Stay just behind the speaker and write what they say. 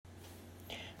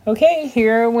Okay,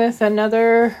 here with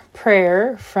another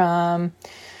prayer from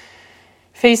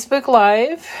Facebook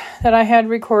Live that I had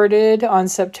recorded on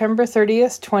September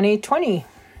 30th, 2020.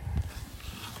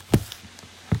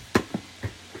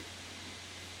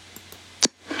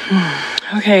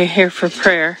 Okay, here for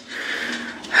prayer.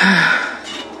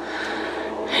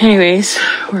 Anyways,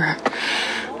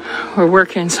 we're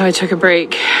working, so I took a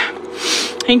break.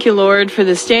 Thank you, Lord, for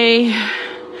this day,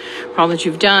 for all that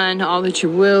you've done, all that you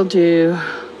will do.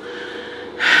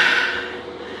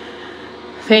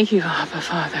 Thank you, Abba,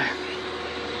 Father.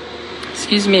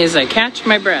 Excuse me as I catch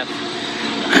my breath.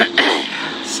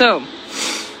 So,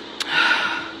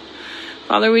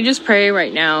 Father, we just pray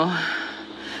right now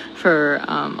for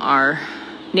our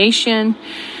nation,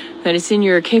 that it's in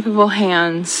your capable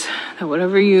hands, that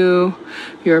whatever your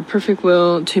perfect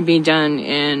will to be done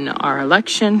in our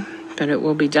election, that it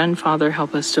will be done, Father.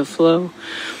 Help us to flow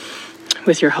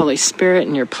with your Holy Spirit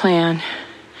and your plan.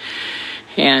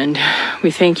 And we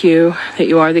thank you that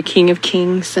you are the King of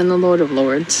Kings and the Lord of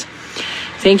Lords.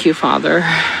 Thank you, Father,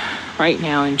 right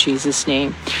now in Jesus'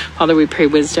 name. Father, we pray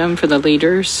wisdom for the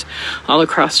leaders all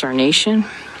across our nation.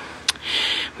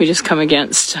 We just come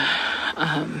against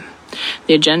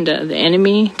the agenda of the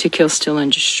enemy to kill, steal,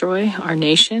 and destroy our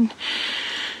nation.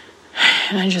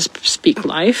 And I just speak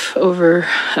life over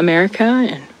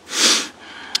America,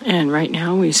 and right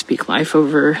now we speak life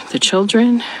over the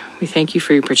children. We thank you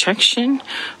for your protection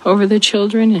over the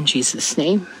children in Jesus'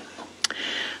 name.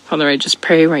 Father, I just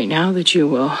pray right now that you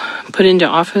will put into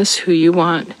office who you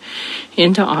want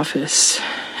into office,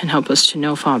 and help us to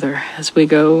know, Father, as we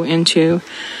go into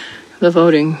the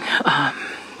voting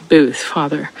booth,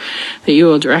 Father, that you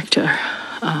will direct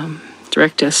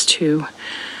us to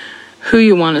who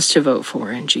you want us to vote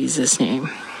for in Jesus'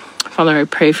 name. Father, I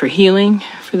pray for healing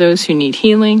for those who need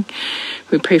healing.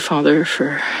 We pray, Father,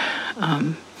 for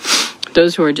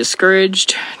those who are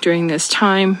discouraged during this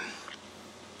time,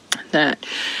 that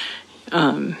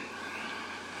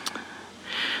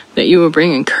you will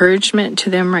bring encouragement to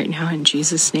them right now in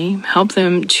Jesus' name. Help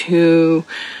them to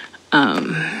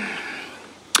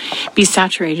be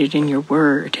saturated in your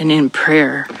word and in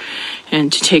prayer,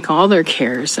 and to take all their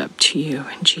cares up to you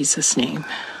in Jesus' name.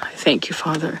 I thank you,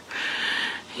 Father.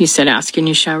 You said, ask and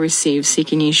you shall receive,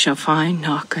 seek and you shall find,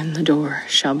 knock and the door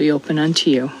shall be open unto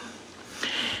you.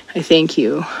 I thank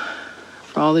you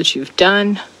for all that you've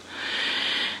done,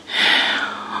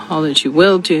 all that you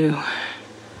will do.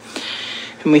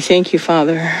 And we thank you,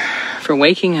 Father, for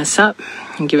waking us up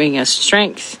and giving us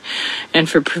strength, and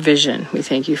for provision. We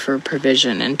thank you for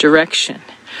provision and direction.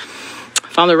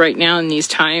 Father, right now in these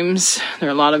times, there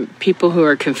are a lot of people who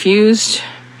are confused.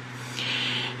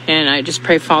 And I just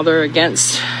pray, Father,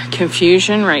 against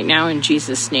confusion right now in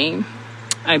Jesus' name.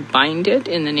 I bind it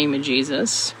in the name of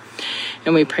Jesus.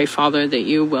 And we pray, Father, that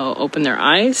you will open their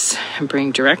eyes and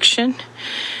bring direction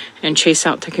and chase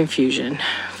out the confusion,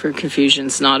 for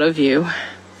confusion's not of you.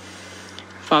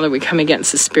 Father, we come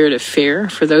against the spirit of fear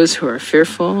for those who are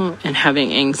fearful and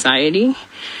having anxiety.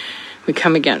 We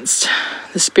come against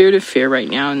the spirit of fear right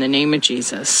now in the name of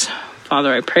Jesus.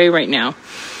 Father, I pray right now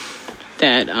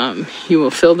that you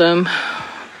will fill them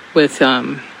with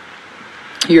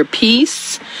your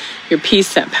peace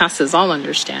that passes all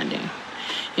understanding.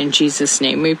 In Jesus'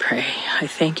 name we pray. I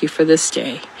thank you for this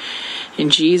day. In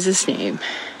Jesus' name,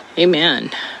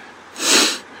 amen.